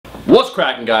What's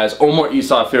cracking, guys? Omar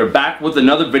Isaf here, back with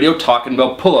another video talking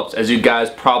about pull-ups. As you guys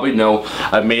probably know,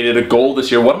 I've made it a goal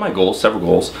this year, one of my goals, several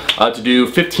goals, to do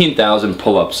 15,000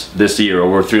 pull-ups this year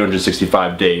over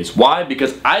 365 days. Why?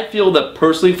 Because I feel that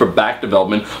personally for back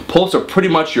development, pull-ups are pretty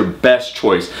much your best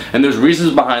choice. And there's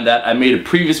reasons behind that. I made a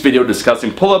previous video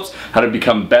discussing pull-ups, how to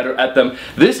become better at them.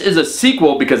 This is a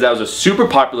sequel because that was a super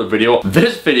popular video.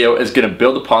 This video is going to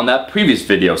build upon that previous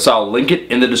video, so I'll link it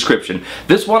in the description.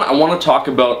 This one I want to talk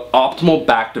about optimal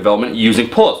back development using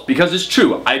pull-ups, because it's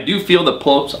true. I do feel that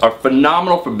pull-ups are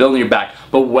phenomenal for building your back,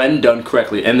 but when done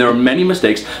correctly, and there are many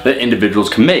mistakes that individuals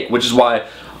can make, which is why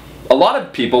a lot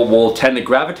of people will tend to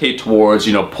gravitate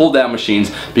towards, pull down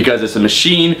machines, because it's a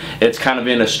machine, it's kind of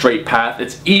in a straight path,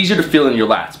 it's easier to feel in your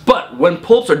lats. But when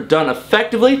pull-ups are done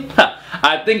effectively,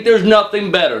 I think there's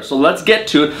nothing better. So let's get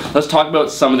to it. Let's talk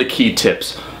about some of the key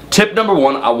tips. Tip number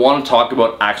one, I want to talk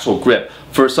about actual grip.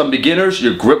 For some beginners,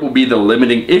 your grip will be the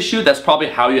limiting issue. That's probably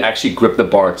how you actually grip the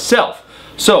bar itself.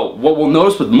 So what we'll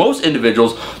notice with most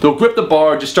individuals, they'll grip the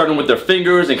bar just starting with their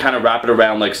fingers and kind of wrap it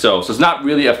around like so. So it's not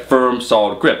really a firm,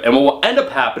 solid grip. And what will end up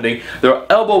happening, their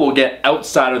elbow will get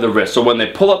outside of the wrist. So when they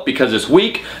pull up, because it's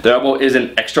weak, their elbow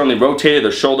isn't externally rotated,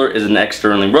 their shoulder isn't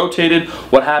externally rotated.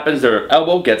 What happens, their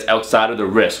elbow gets outside of the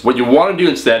wrist. What you want to do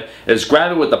instead is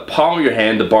grab it with the palm of your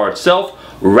hand, the bar itself,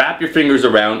 wrap your fingers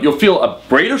around. You'll feel a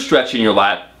greater stretch in your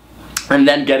lat, and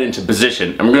then get into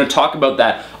position. And we're going to talk about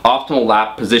that optimal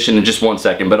lat position in just one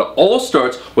second, but it all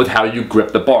starts with how you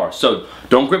grip the bar. So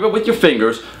don't grip it with your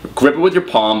fingers, grip it with your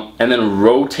palm, and then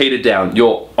rotate it down.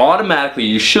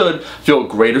 You should feel a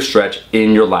greater stretch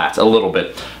in your lats a little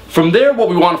bit. From there, what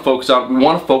we want to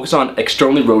focus on,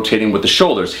 externally rotating with the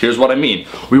shoulders. Here's what I mean.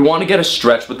 We want to get a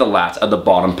stretch with the lats at the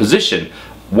bottom position.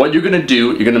 What you're going to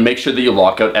do, you're going to make sure that you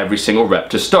lock out every single rep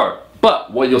to start.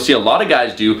 But what you'll see a lot of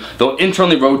guys do, they'll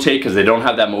internally rotate because they don't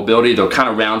have that mobility, they'll kind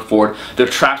of round forward, their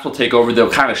traps will take over,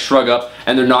 they'll kind of shrug up,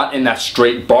 and they're not in that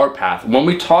straight bar path. When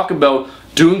we talk about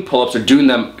doing pull-ups or doing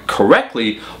them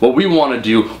correctly, what we want to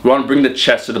do, we want to bring the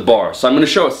chest to the bar. So I'm going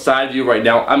to show a side view right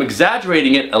now. I'm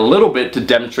exaggerating it a little bit to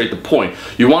demonstrate the point.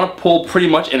 You want to pull pretty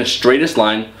much in a straightest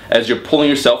line as you're pulling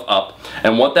yourself up,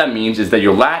 and what that means is that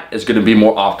your lat is going to be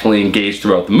more optimally engaged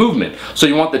throughout the movement. So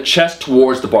you want the chest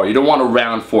towards the bar. You don't want to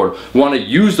round forward. We want to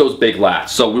use those big lats.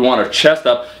 So we want our chest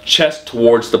up, chest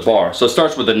towards the bar. So it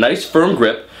starts with a nice firm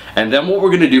grip. And then what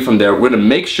we're going to do from there, we're going to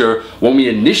make sure when we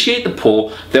initiate the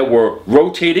pull that we're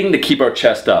rotating to keep our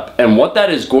chest up. And what that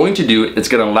is going to do, it's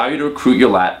going to allow you to recruit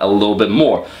your lat a little bit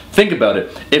more. Think about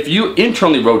it. If you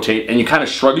internally rotate and you kind of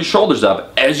shrug your shoulders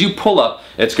up, as you pull up,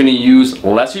 it's going to use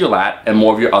less of your lat and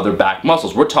more of your other back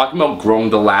muscles. We're talking about growing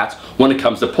the lats when it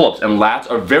comes to pull-ups. And lats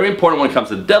are very important when it comes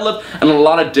to deadlift and a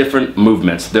lot of different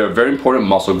movements. They're a very important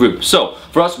muscle group. So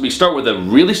for us, we start with a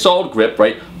really solid grip,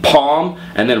 right? Palm,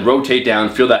 and then rotate down,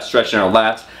 feel that stretch in our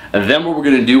lats. And then what we're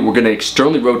going to do, we're going to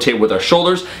externally rotate with our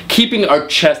shoulders, keeping our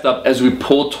chest up as we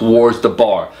pull towards the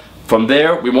bar. From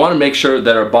there, we want to make sure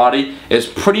that our body is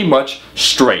pretty much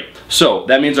straight. So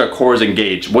that means our core is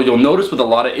engaged. What you'll notice with a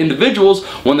lot of individuals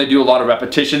when they do a lot of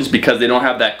repetitions, because they don't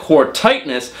have that core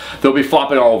tightness, they'll be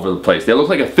flopping all over the place. They look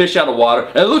like a fish out of water.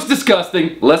 It looks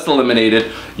disgusting. Let's eliminate it.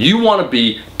 You want to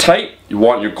be tight, you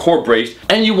want your core braced,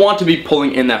 and you want to be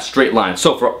pulling in that straight line.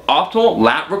 So for optimal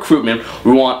lat recruitment,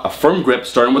 we want a firm grip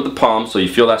starting with the palm so you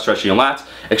feel that stretch in your lats,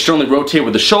 externally rotate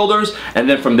with the shoulders, and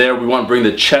then from there we want to bring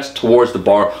the chest towards the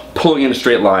bar, pulling in a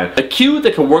straight line. A cue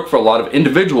that can work for a lot of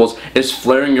individuals is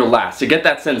flaring your lats to get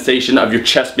that sensation of your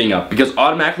chest being up, because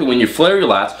automatically when you flare your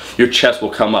lats, your chest will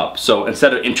come up. So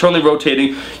instead of internally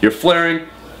rotating, you're flaring,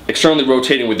 externally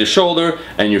rotating with your shoulder,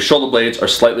 and your shoulder blades are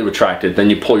slightly retracted. Then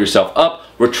you pull yourself up,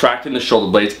 retracting the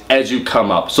shoulder blades as you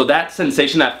come up. So that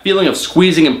sensation, that feeling of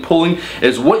squeezing and pulling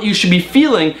is what you should be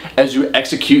feeling as you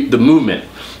execute the movement.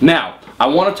 Now, I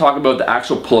want to talk about the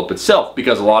actual pull-up itself,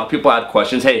 because a lot of people have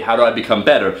questions, hey, how do I become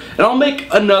better? And I'll make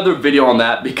another video on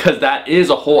that, because that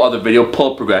is a whole other video,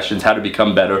 pull-up progressions, how to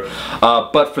become better.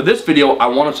 But for this video, I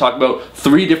want to talk about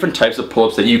 3 different types of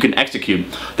pull-ups that you can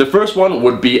execute. The first one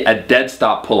would be a dead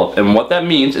stop pull-up, and what that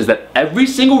means is that every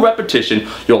single repetition,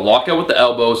 you'll lock out with the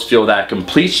elbows, feel that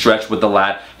complete stretch with the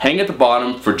lat, hang at the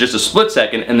bottom for just a split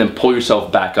second, and then pull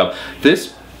yourself back up.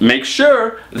 This make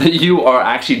sure that you are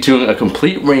actually doing a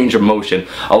complete range of motion.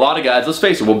 A lot of guys, let's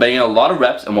face it, we'll bang out a lot of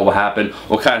reps, and what will happen,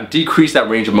 we'll kind of decrease that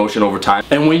range of motion over time.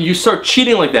 And when you start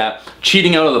cheating like that,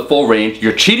 cheating out of the full range,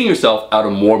 you're cheating yourself out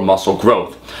of more muscle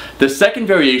growth. The second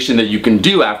variation that you can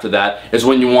do after that is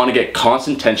when you want to get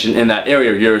constant tension in that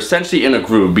area. You're essentially in a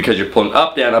groove because you're pulling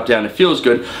up, down, it feels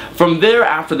good. From there,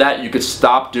 after that, you could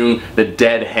stop doing the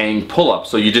dead hang pull-up.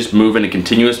 So you just move in a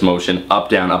continuous motion, up,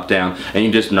 down, and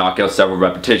you just knock out several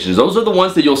repetitions. Those are the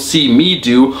ones that you'll see me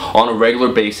do on a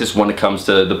regular basis when it comes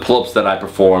to the pull-ups that I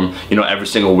perform, you know, every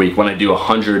single week when I do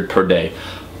 100 per day.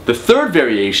 The third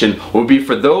variation would be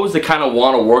for those that kind of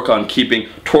want to work on keeping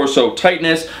torso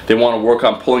tightness, they want to work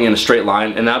on pulling in a straight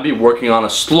line, and I'd be working on a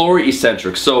slower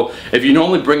eccentric. So if you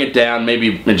normally bring it down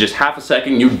maybe in just half a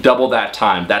second, you double that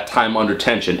time under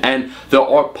tension. And there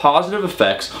are positive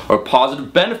effects or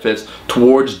positive benefits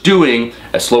towards doing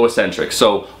a slow eccentric.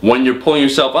 So when you're pulling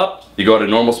yourself up, you go at a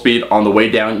normal speed. On the way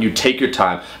down, you take your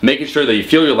time, making sure that you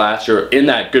feel your lats, you're in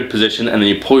that good position, and then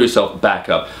you pull yourself back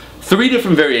up. 3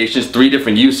 different variations, 3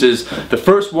 different uses. The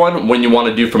first one, when you want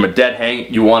to do from a dead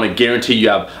hang, you want to guarantee you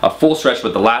have a full stretch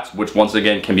with the lats, which once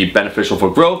again can be beneficial for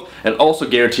growth, and also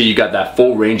guarantee you got that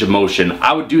full range of motion.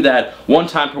 I would do that 1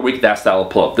 time per week, that style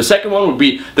of pull-up. The second one would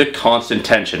be the constant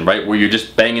tension, right, where you're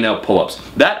just banging out pull-ups.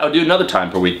 That I'll do another time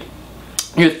per week.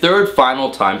 Your third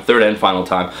and final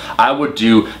time, I would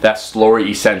do that slower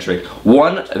eccentric.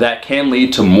 1, that can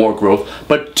lead to more growth,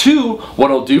 but 2,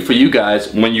 what I'll do for you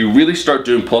guys, when you really start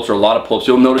doing pull-ups or a lot of pull-ups,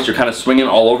 you'll notice you're kind of swinging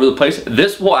all over the place.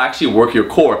 This will actually work your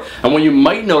core, and when you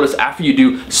might notice after you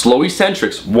do slow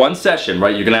eccentrics, 1 session,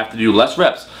 right, you're gonna have to do less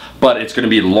reps, but it's going to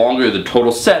be longer the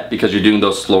total set because you're doing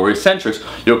those slower eccentrics.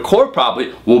 Your core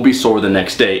probably will be sore the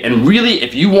next day. And really,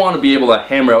 if you want to be able to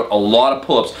hammer out a lot of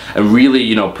pull-ups and really,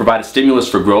 you know, provide a stimulus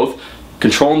for growth,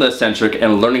 controlling the eccentric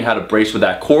and learning how to brace with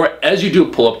that core as you do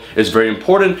a pull-up is very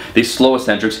important. These slow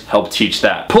eccentrics help teach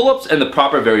that. Pull-ups and the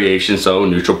proper variations, so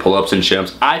neutral pull-ups and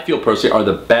chin-ups, I feel personally are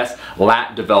the best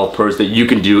lat developers that you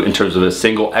can do in terms of a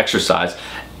single exercise.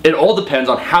 It all depends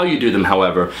on how you do them,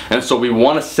 however, and so we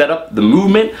want to set up the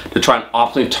movement to try and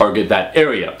optimally target that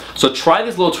area. So try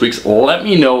these little tweaks, let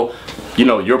me know, you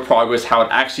know, your progress, how it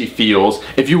actually feels.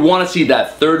 If you want to see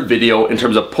that third video in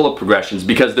terms of pull-up progressions,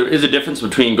 because there is a difference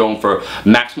between going for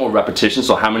maximal repetition,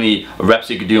 so how many reps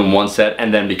you could do in 1 set,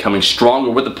 and then becoming stronger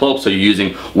with the pull-ups, so you're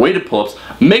using weighted pull-ups.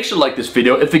 Make sure to like this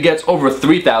video. If it gets over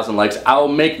 3,000 likes, I will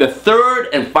make the third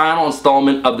and final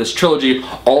installment of this trilogy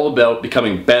all about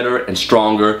becoming better and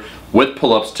stronger with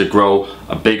pull-ups to grow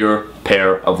a bigger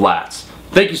pair of lats.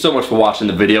 Thank you so much for watching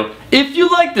the video. If you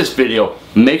like this video,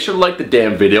 make sure to like the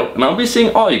damn video, and I'll be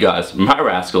seeing all you guys, my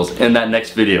rascals, in that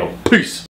next video. Peace!